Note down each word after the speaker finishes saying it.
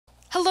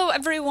Hello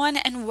everyone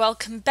and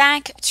welcome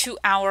back to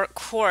our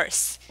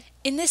course.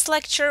 In this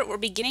lecture, we're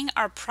beginning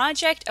our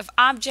project of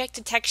object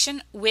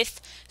detection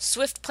with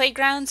Swift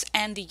Playgrounds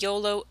and the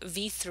YOLO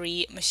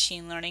v3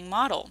 machine learning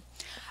model.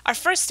 Our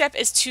first step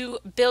is to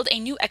build a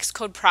new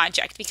Xcode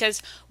project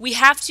because we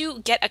have to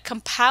get a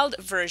compiled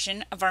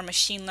version of our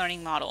machine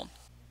learning model.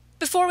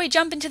 Before we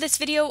jump into this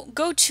video,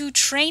 go to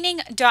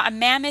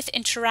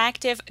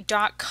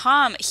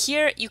training.mammoth.interactive.com.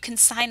 Here you can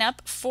sign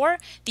up for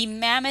the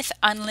Mammoth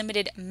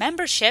Unlimited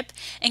membership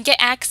and get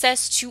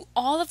access to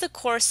all of the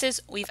courses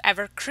we've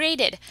ever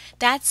created.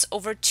 That's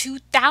over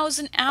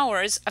 2,000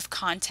 hours of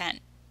content.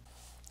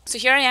 So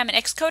here I am in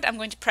Xcode. I'm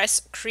going to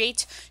press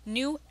Create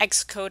New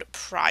Xcode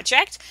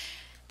Project.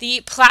 The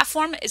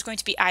platform is going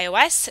to be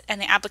iOS and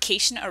the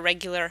application a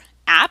regular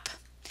app.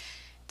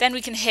 Then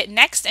we can hit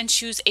next and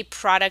choose a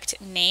product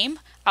name.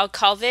 I'll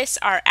call this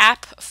our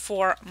app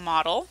for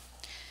model.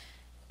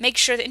 Make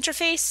sure the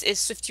interface is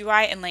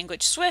swiftui and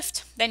language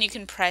Swift. Then you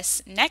can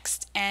press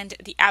next and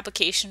the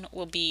application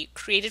will be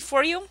created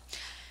for you.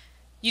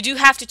 You do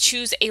have to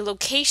choose a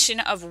location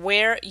of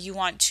where you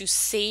want to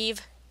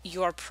save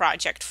your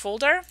project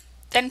folder.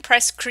 Then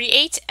press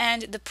create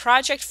and the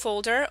project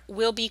folder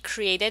will be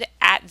created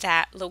at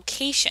that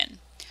location.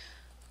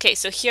 Okay,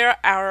 so here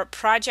our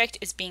project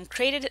is being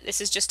created.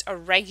 This is just a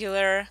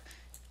regular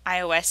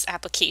iOS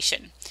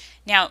application.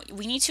 Now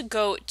we need to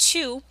go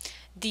to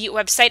the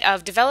website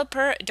of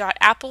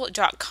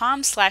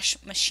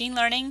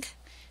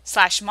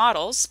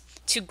developer.apple.com/machine-learning/models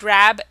to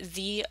grab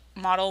the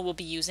model we'll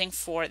be using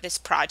for this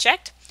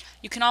project.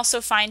 You can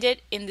also find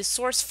it in the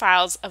source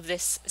files of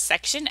this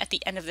section at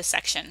the end of the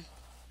section.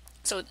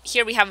 So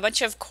here we have a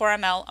bunch of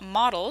CoreML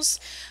models.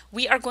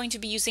 We are going to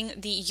be using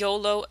the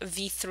YOLO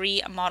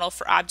v3 model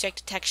for object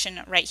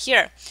detection right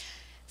here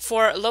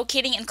for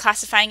locating and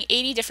classifying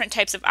 80 different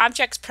types of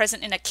objects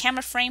present in a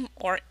camera frame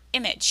or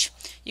image.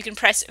 You can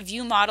press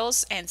View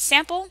Models and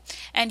Sample,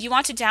 and you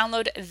want to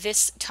download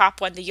this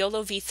top one, the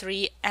YOLO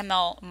v3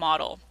 ML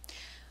model.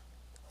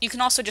 You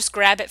can also just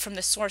grab it from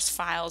the source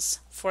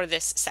files for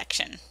this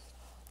section.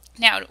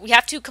 Now we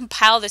have to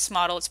compile this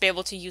model to be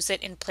able to use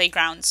it in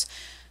Playgrounds.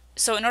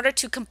 So in order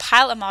to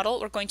compile a model,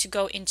 we're going to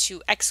go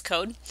into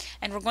Xcode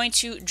and we're going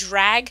to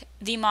drag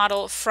the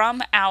model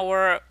from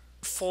our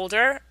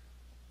folder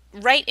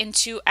right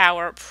into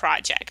our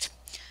project.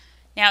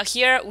 Now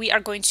here we are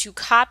going to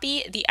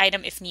copy the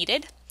item if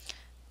needed,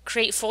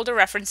 create folder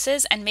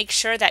references, and make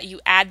sure that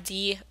you add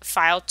the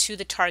file to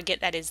the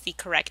target that is the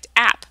correct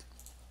app.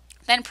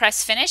 Then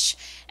press finish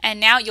and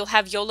now you'll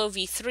have YOLO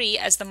v3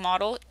 as the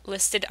model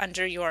listed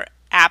under your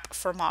app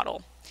for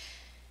model.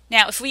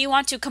 Now, if we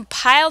want to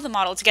compile the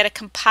model to get a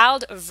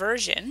compiled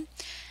version,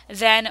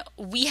 then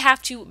we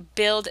have to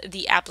build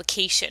the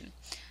application.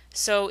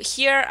 So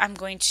here I'm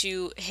going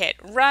to hit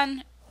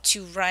run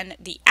to run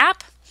the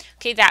app.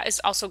 Okay, that is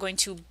also going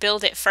to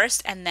build it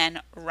first and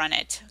then run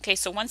it. Okay,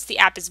 so once the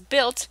app is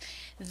built,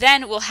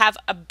 then we'll have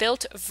a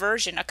built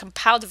version, a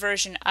compiled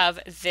version of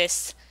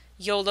this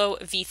YOLO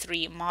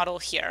v3 model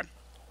here.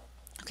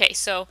 Okay,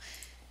 so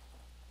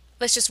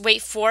let's just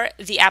wait for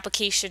the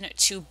application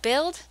to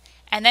build,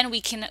 and then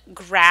we can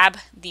grab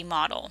the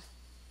model.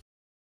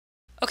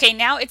 Okay,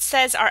 now it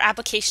says our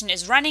application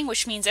is running,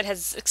 which means it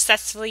has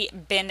successfully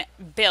been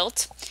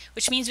built,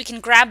 which means we can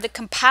grab the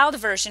compiled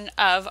version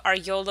of our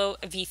YOLO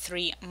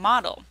v3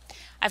 model.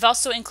 I've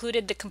also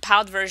included the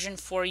compiled version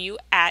for you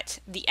at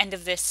the end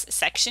of this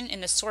section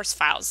in the source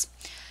files.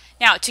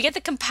 Now, to get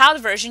the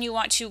compiled version, you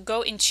want to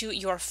go into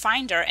your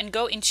Finder and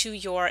go into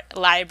your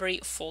library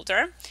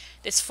folder.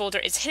 This folder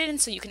is hidden,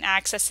 so you can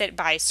access it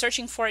by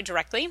searching for it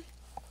directly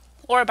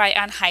or by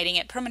unhiding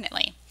it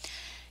permanently.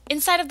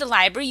 Inside of the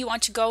library, you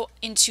want to go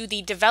into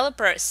the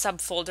developer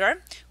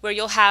subfolder where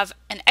you'll have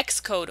an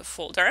Xcode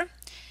folder.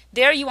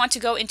 There you want to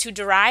go into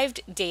derived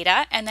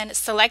data and then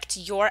select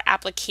your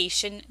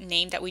application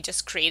name that we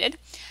just created.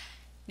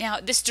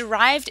 Now this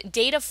derived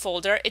data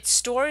folder, it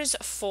stores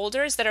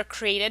folders that are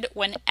created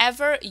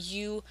whenever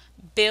you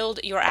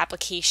build your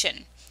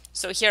application.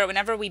 So here,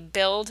 whenever we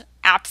build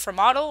app for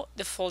model,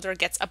 the folder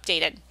gets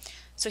updated.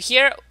 So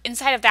here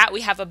inside of that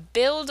we have a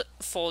build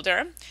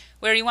folder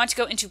where you want to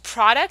go into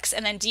products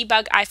and then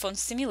debug iPhone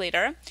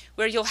simulator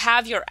where you'll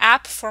have your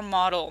app for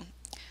model.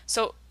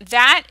 So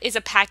that is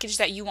a package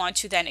that you want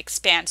to then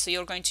expand. So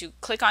you're going to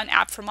click on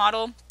app for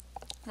model,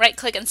 right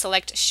click and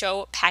select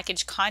show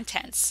package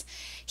contents.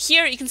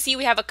 Here you can see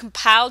we have a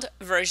compiled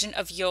version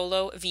of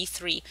YOLO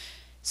v3.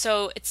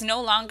 So it's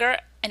no longer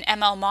an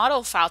ML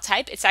model file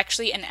type, it's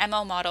actually an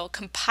ML model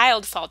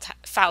compiled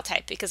file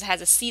type because it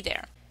has a C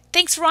there.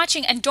 Thanks for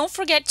watching, and don't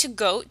forget to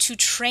go to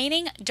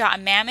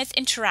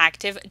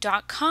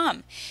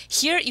training.mammoth.interactive.com.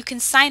 Here you can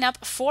sign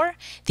up for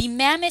the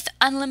Mammoth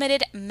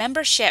Unlimited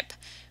membership,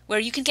 where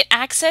you can get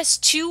access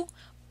to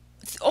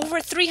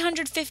over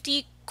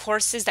 350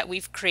 courses that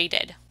we've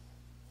created.